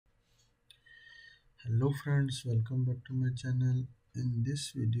Hello friends, welcome back to my channel. In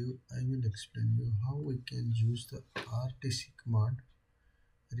this video, I will explain you how we can use the RTC command,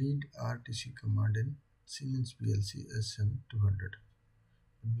 read RTC command in Siemens PLC s7-200.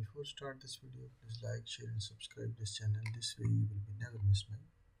 But before start this video, please like, share and subscribe this channel. This way you will never miss my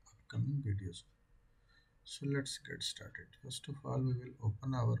upcoming videos. So let's get started. First of all, we will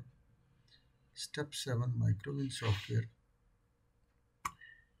open our step 7 microwave software,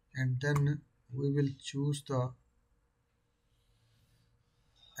 and then we will choose the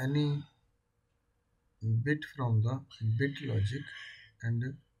any bit from the bit logic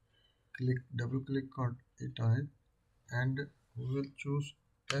and double click on it and we will choose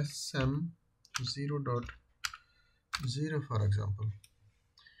s7-0 for example,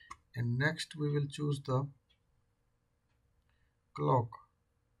 and next we will choose the clock.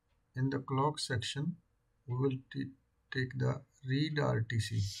 In the clock section we will take the read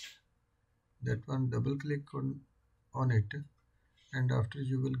RTC, that one double click on it, and after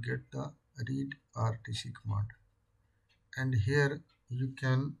you will get the read RTC command, and here you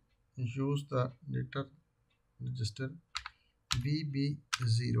can use the data register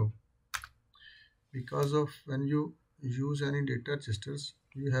VB0, because of when you use any data registers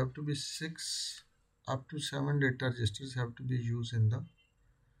you have to be 6 up to 7 data registers have to be used in the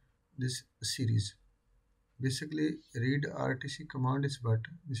this series. Basically read RTC command is what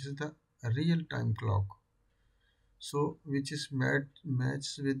this is the real time clock, so which is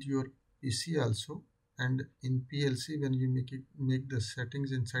matched with your PC also, and in PLC when you make the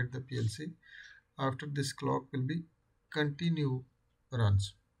settings inside the PLC, after this clock will be continue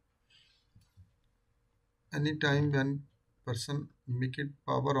runs. Anytime when person make it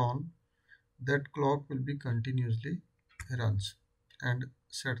power on, that clock will be continuously runs and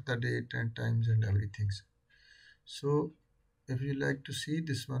set the date and times and everything. So if you like to see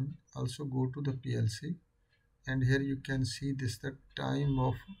this one, also go to the PLC, and here you can see this the time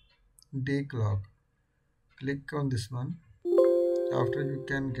of day clock. Click on this one. After you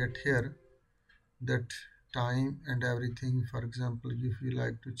can get here that time and everything. For example, if you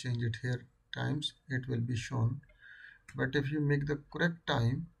like to change it here times, it will be shown. But if you make the correct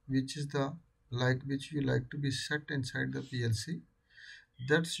time, which is the which you like to be set inside the PLC,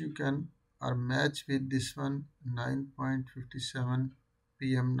 that's you can are match with this one 9:57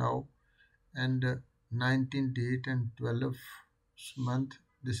 p.m. now, and 19 date and 12th month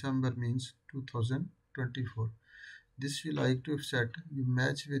December means 2024. This you like to set, you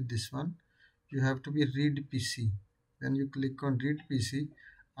match with this one, you have to be read PC. When you click on read PC,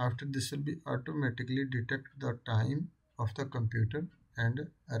 after this will be automatically detect the time of the computer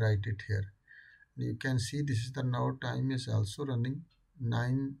and write it here. You can see this is the now time is also running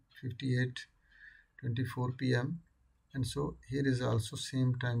 9:58:24 p.m. and so here is also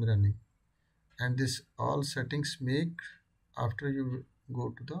same time running, and this all settings make after you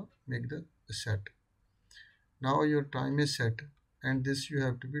go to the make the set. Now your time is set, and this you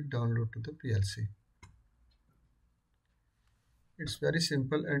have to be download to the PLC. It's very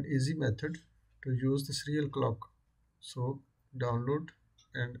simple and easy method to use the serial clock. So download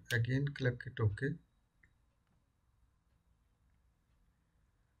and again click it OK,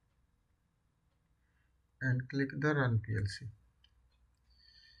 and click the run PLC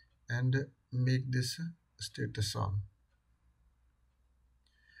and make this status on.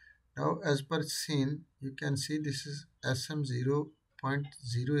 Now as per seen, you can see this is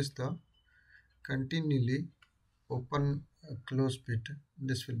SM0.0 is the continually open close bit.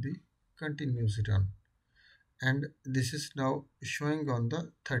 This will be continuous run, and this is now showing on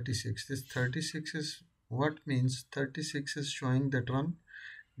the 36. This 36 is what means 36 is showing that one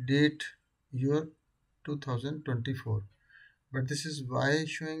date year 2024, but this is why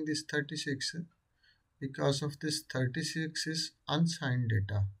showing this 36, because of this 36 is unsigned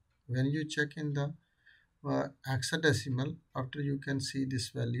data. When you check in the hexadecimal, after you can see this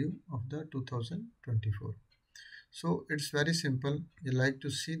value of the 2024. So it's very simple. You like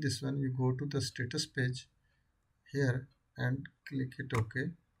to see this one, you go to the status page here and click it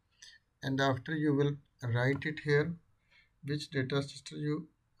OK, and after you will write it here which data register you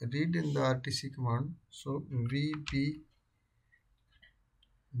read in the RTC command. So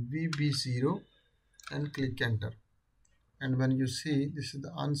VB0 and click enter, and when you see this is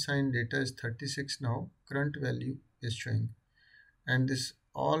the unsigned data is 36 now, current value is showing, and this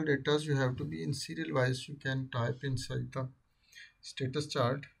all data you have to be in serial wise. You can type inside the status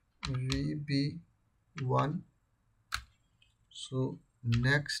chart VB1, so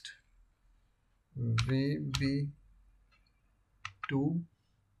next VB2,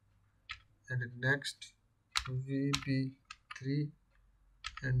 and next VB3,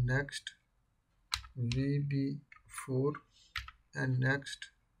 and next VB4, and next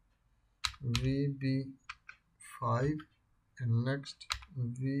VB5, and next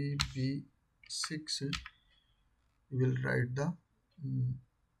VB6. We will write the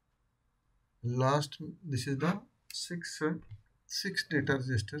last. This is the six data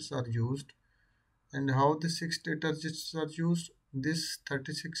registers are used, and how the six data registers are used. This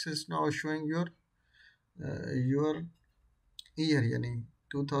 36 is now showing your year, yani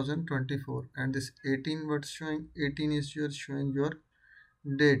 2024, and this 18 what's showing 18 is your showing your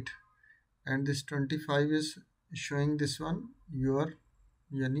date, and this 25 is showing this one your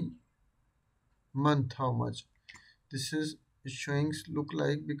yani month, how much. This is showing look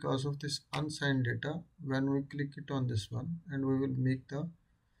like because of this unsigned data. When we click it on this one, and we will make the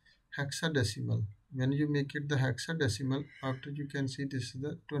hexadecimal. When you make it the hexadecimal, after you can see this is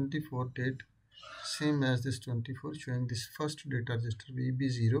the 24 date, same as this 24, showing this first data register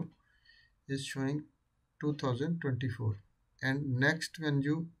VB0 is showing 2024. And next, when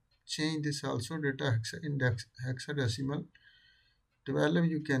you change this also data index hexadecimal, 12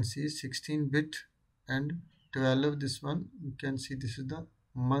 you can see 16 bit, and 12 this one you can see this is the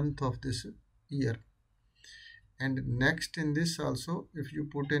month of this year. And next in this also, if you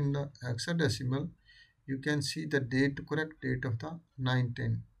put in the hexadecimal, you can see the date, correct date of the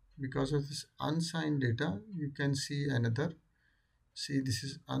 910. Because of this unsigned data, you can see another. See, this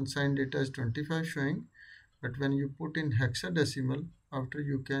is unsigned data is 25 showing, but when you put in hexadecimal, after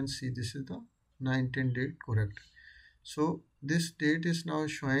you can see this is the 910 date, correct. So this date is now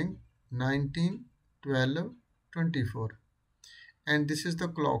showing 19, 12, 24. And this is the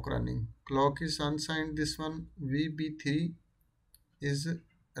clock running. Clock is unsigned. This one VB3 is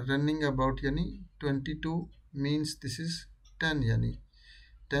running about yani 22, means this is 10 yani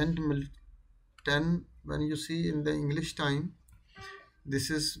 10 when you see in the English time, this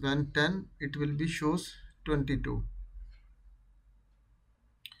is when 10 it will be shows 22,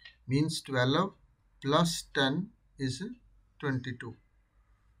 means 12 plus 10 is 22.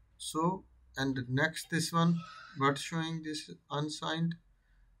 So, and next this one what showing this unsigned,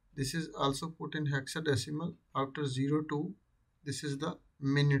 this is also put in hexadecimal. After 02, this is the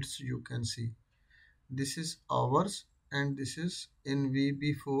minutes you can see. This is hours, and this is in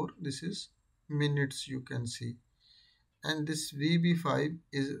VB4, this is minutes you can see. And this VB5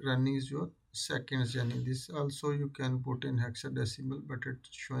 is running is your seconds, and this also you can put in hexadecimal, but it's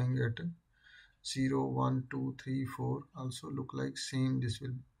showing at 0, 1, 2, 3, 4 also look like same. This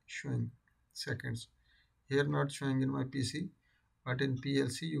will showing seconds. Here not showing in my PC, but in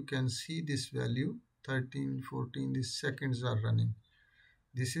PLC you can see this value 13, 14, these seconds are running.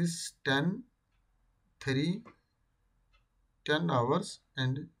 This is 10, 3, 10 hours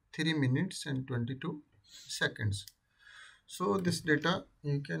and 3 minutes and 22 seconds. So this data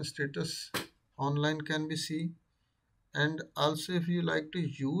you can status online can be see. And also if you like to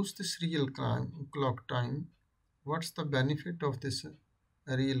use this real clock time, what's the benefit of this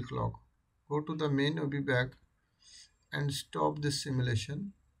real clock? Go to the main OB back and stop this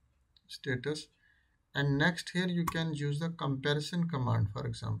simulation status, and next here you can use the comparison command. For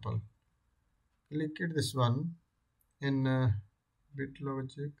example, click it this one in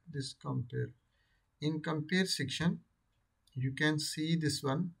BitLogic, this compare. In compare section you can see this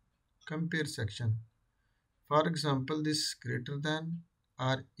one compare section. For example, this greater than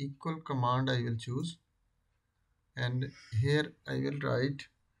or equal command I will choose, and here I will write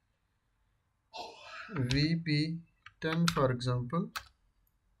VB10 for example,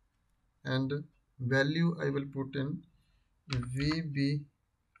 and value I will put in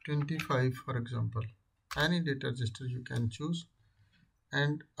VB25 for example. Any data register you can choose,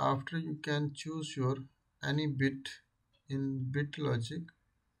 and after you can choose your any bit in BitLogic.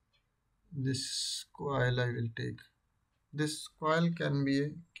 This coil I will take. This coil can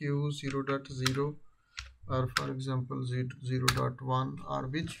be Q0.0 or for example 0.1 or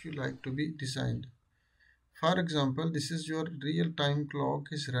which you like to be designed. For example, this is your real-time clock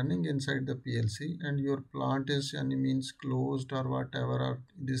is running inside the PLC, and your plant is any means closed or whatever, or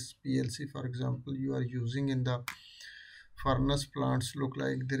this PLC for example you are using in the furnace plants look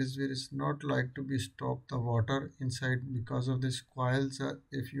like there is not like to be stop the water inside. Because of this coils,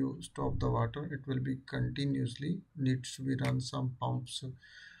 if you stop the water it will be continuously needs to be run some pumps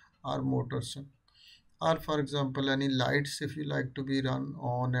or motors. Or for example any lights if you like to be run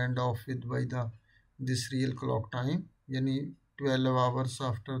on and off with by the this real clock time, yani 12 hours,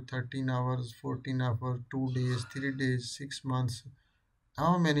 after 13 hours, 14 hours, 2 days, 3 days, 6 months,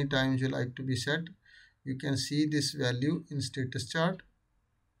 how many times you like to be set. You can see this value in status chart.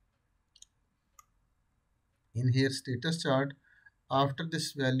 In here status chart, after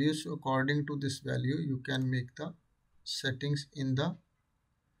this values, according to this value, you can make the settings in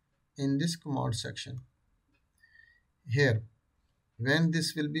this command section. Here, when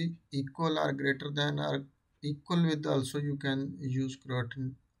this will be equal or greater than or equal with, also you can use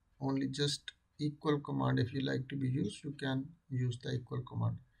curtain. Only just equal command, if you like to be used, you can use the equal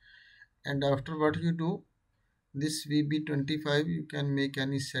command. And after what you do, this VB25, you can make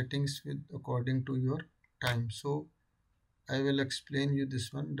any settings with according to your time. So I will explain you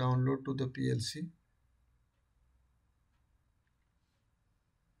this one. Download to the PLC.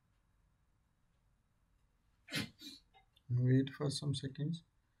 Wait for some seconds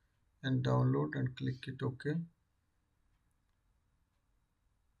and download and click it OK.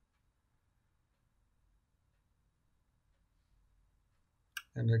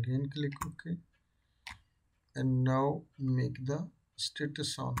 And again click OK. And now make the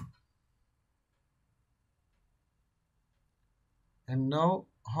status on. And now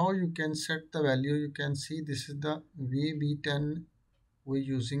how you can set the value, you can see this is the VB10, we're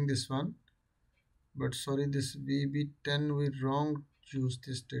using this one, but sorry, this VB10 we wrong use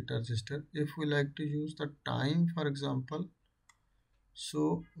this data register. If we like to use the time, for example,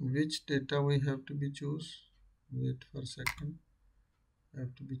 so which data we have to be choose, wait for a second,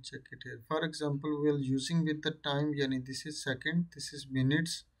 have to be check it here. For example, we are using with the time, yani this is second, this is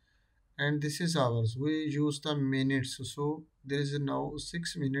minutes, and this is hours. We use the minutes, so there is now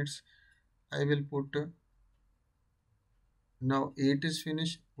 6 minutes. I will put now 8 is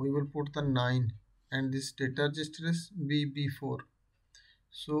finished, we will put the 9, and this data register is VB4.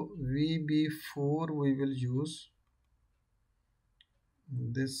 So VB4 we will use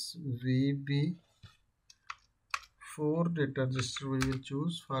this VB4 data register, we will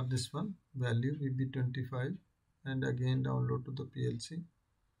choose for this one value VB25, and again download to the PLC.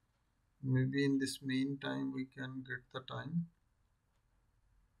 Maybe in this meantime we can get the time.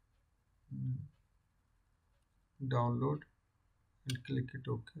 Download and click it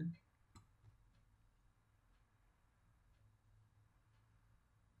OK.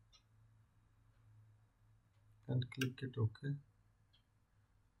 And click it OK.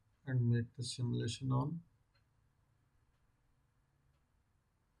 And make the simulation on.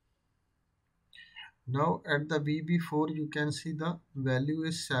 Now at the VB4 you can see the value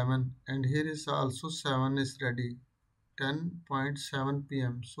is 7, and here is also 7 is ready, 10.7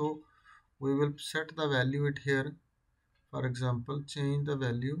 p.m. So we will set the value it here. For example, change the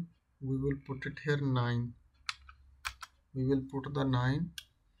value, we will put it here 9. We will put the 9,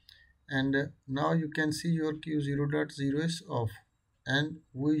 and now you can see your Q0.0 is off, and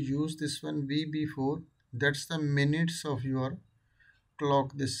we use this one VB4, that's the minutes of your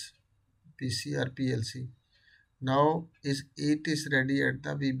clock, this PC or PLC. Now is 8 is ready at the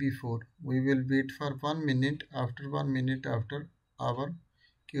VB4. We will wait for 1 minute. After 1 minute, after our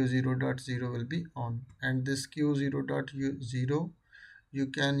Q0.0 will be on, and this Q0.0 you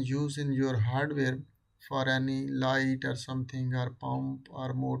can use in your hardware for any light or something, or pump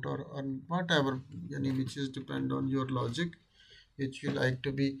or motor or whatever, any which is depend on your logic which you like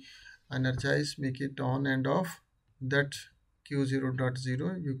to be energized, make it on and off. That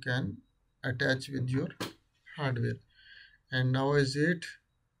Q0.0 you can attach with your hardware. And now is 8,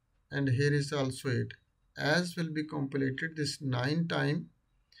 and here is also 8, as will be completed this 9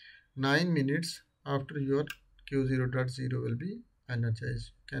 minutes after your Q0.0 will be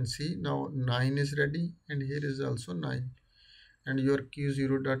energized. You can see now 9 is ready, and here is also 9, and your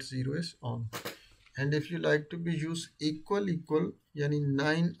Q0.0 is on. And if you like to be use equal, yani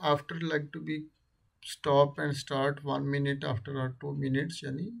 9 after like to be stop and start 1 minute after or 2 minutes,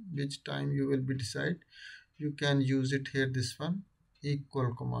 yani which time you will be decide, you can use it here, this one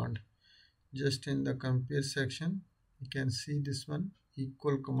equal command. Just in the compare section you can see this one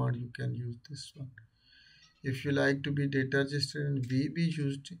equal command, you can use this one. If you like to be data register in VB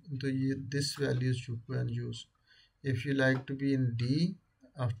used, this values you can use. If you like to be in D,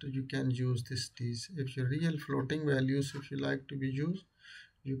 after you can use these. If your real floating values, if you like to be used,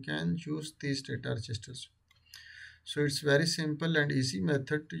 you can use these data registers. So it's very simple and easy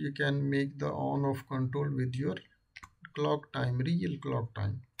method. You can make the on off control with your clock time, real clock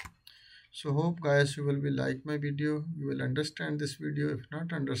time. So hope guys you will be like my video, you will understand this video. If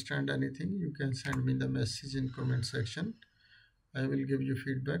not understand anything, you can send me the message in comment section. I will give you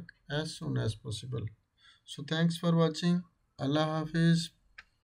feedback as soon as possible. So thanks for watching. Allah Hafiz.